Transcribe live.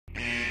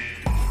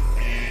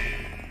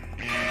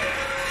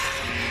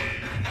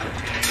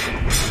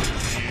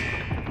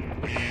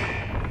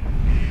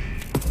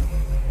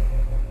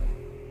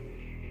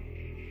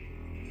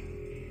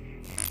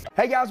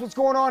Hey guys, what's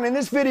going on? In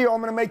this video,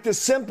 I'm gonna make this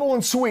simple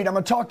and sweet. I'm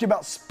gonna talk to you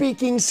about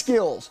speaking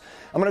skills.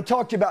 I'm gonna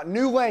talk to you about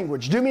new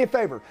language. Do me a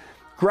favor.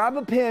 Grab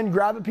a pen,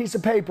 grab a piece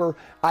of paper.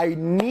 I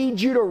need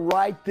you to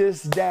write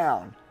this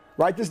down.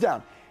 Write this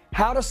down.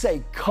 How to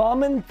say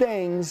common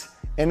things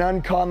in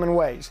uncommon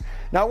ways.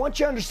 Now, I want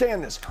you to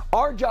understand this.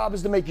 Our job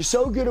is to make you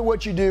so good at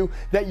what you do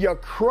that you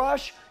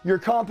crush your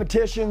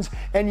competitions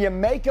and you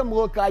make them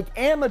look like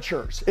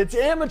amateurs. It's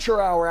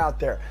amateur hour out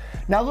there.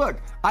 Now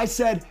look, I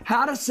said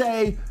how to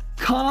say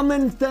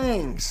common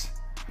things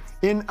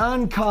in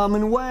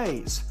uncommon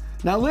ways.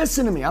 Now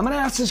listen to me. I'm going to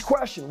ask this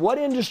question. What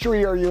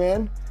industry are you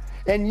in?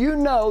 And you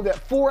know that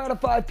 4 out of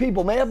 5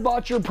 people may have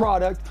bought your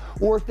product,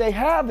 or if they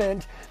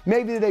haven't,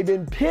 maybe they've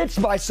been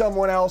pitched by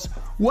someone else.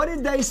 What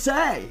did they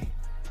say?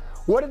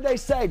 What did they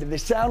say? Did they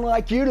sound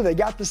like you? Do they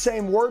got the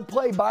same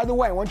wordplay? By the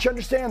way, I want you to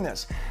understand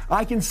this.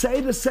 I can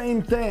say the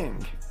same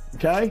thing,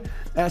 okay,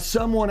 as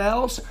someone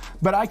else,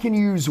 but I can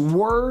use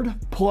word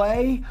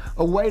play,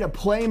 a way to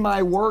play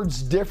my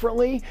words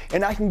differently,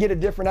 and I can get a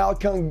different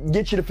outcome,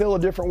 get you to feel a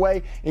different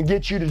way, and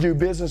get you to do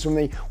business with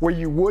me where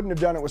you wouldn't have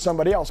done it with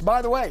somebody else.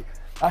 By the way,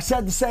 I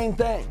said the same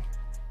thing.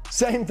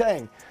 Same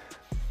thing.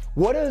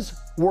 What does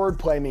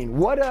wordplay mean?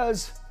 What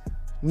does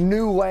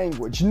new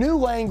language? New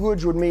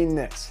language would mean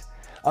this.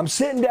 I'm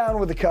sitting down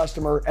with a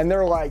customer and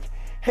they're like,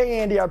 hey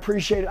Andy, I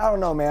appreciate it. I don't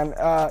know, man.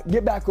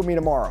 Get back with me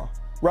tomorrow,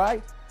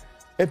 right?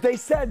 If they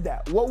said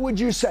that, what would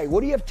you say?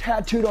 What do you have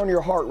tattooed on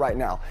your heart right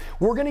now?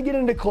 We're gonna get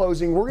into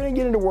closing, we're gonna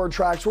get into word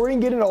tracks, we're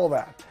gonna get into all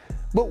that.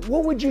 But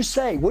what would you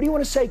say? What do you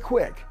wanna say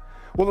quick?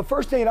 Well, the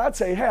first thing I'd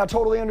say, hey, I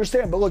totally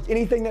understand, but look,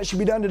 anything that should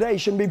be done today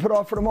shouldn't be put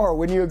off for tomorrow.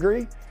 Wouldn't you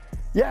agree?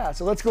 Yeah,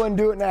 so let's go ahead and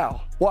do it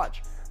now.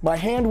 Watch. My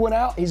hand went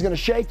out, he's gonna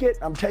shake it,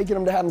 I'm taking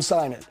him to have him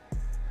sign it.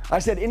 I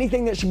said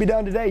anything that should be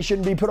done today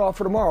shouldn't be put off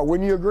for tomorrow.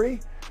 Wouldn't you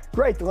agree?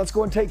 Great, then let's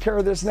go and take care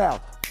of this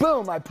now.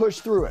 Boom, I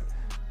pushed through it.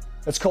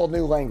 That's called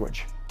new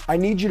language. I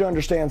need you to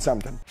understand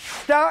something.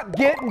 Stop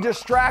getting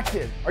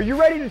distracted. Are you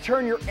ready to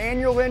turn your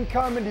annual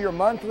income into your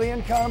monthly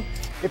income?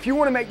 If you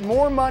want to make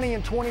more money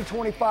in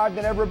 2025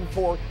 than ever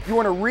before, you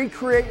want to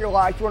recreate your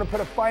life, you want to put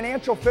a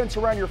financial fence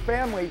around your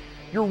family,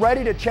 you're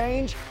ready to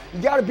change,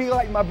 you got to be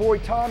like my boy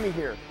Tommy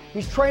here.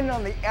 He's training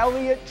on the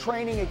Elliott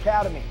Training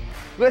Academy.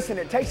 Listen,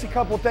 it takes a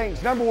couple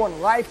things. Number one,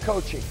 life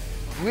coaching,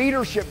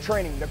 leadership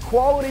training. The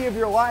quality of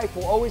your life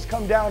will always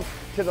come down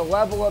to the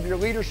level of your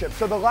leadership.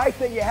 So the life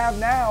that you have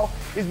now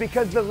is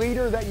because the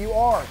leader that you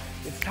are.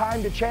 It's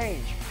time to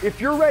change.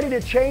 If you're ready to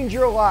change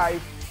your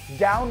life,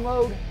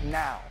 download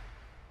now.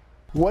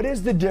 What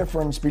is the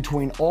difference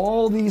between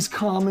all these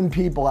common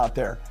people out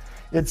there?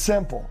 It's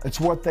simple. It's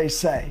what they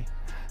say.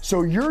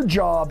 So your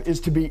job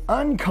is to be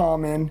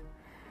uncommon,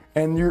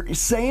 and you're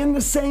saying the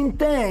same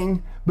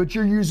thing, but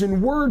you're using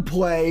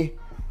wordplay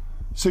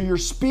so your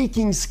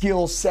speaking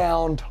skills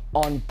sound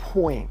on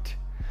point.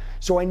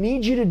 So I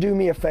need you to do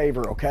me a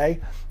favor, okay?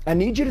 I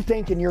need you to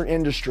think in your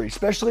industry,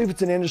 especially if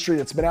it's an industry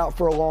that's been out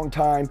for a long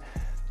time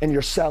and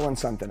you're selling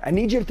something. I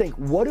need you to think,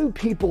 what do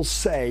people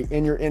say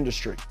in your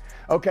industry?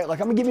 Okay,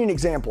 like I'm gonna give you an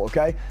example,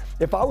 okay?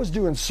 If I was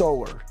doing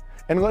solar,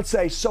 and let's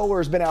say solar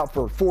has been out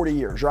for 40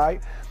 years, right?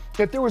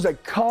 If there was a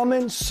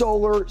common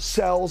solar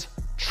sales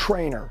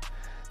trainer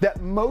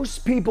that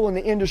most people in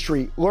the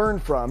industry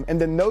learned from,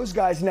 and then those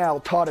guys now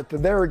taught it to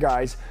their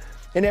guys,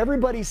 and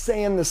everybody's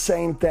saying the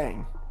same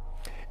thing.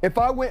 If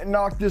I went and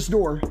knocked this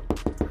door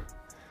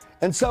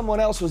and someone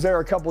else was there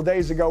a couple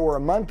days ago or a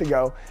month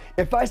ago,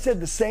 if I said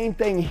the same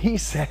thing he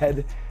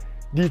said,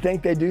 do you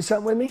think they'd do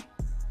something with me?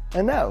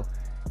 And no,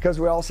 because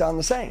we all sound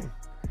the same.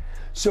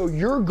 So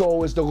your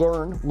goal is to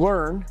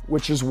learn,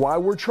 which is why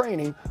we're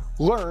training,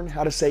 learn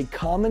how to say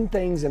common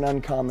things in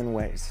uncommon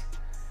ways.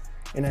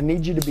 And I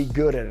need you to be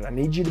good at it. I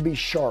need you to be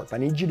sharp. I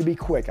need you to be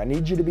quick. I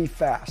need you to be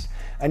fast.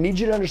 I need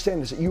you to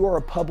understand this, that you are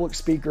a public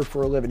speaker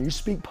for a living. You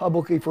speak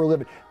publicly for a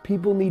living.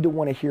 People need to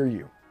want to hear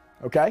you,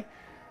 okay?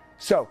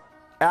 So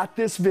at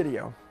this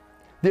video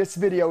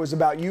is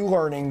about you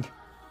learning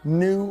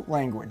new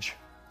language.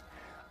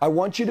 I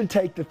want you to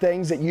take the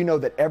things that you know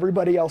that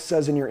everybody else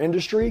says in your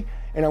industry,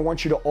 and I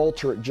want you to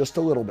alter it just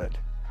a little bit.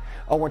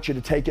 I want you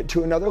to take it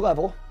to another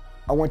level.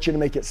 I want you to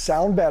make it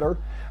sound better.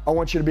 I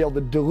want you to be able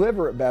to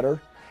deliver it better.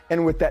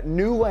 And with that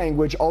new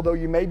language, although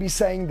you may be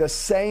saying the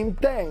same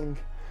thing,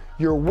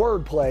 your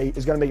wordplay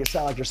is going to make it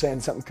sound like you're saying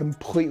something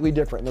completely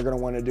different, and they're going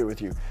to want to do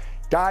with you.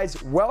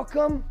 Guys,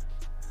 welcome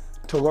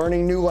to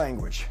learning new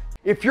language.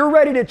 If you're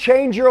ready to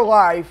change your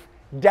life,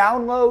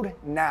 download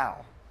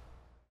now.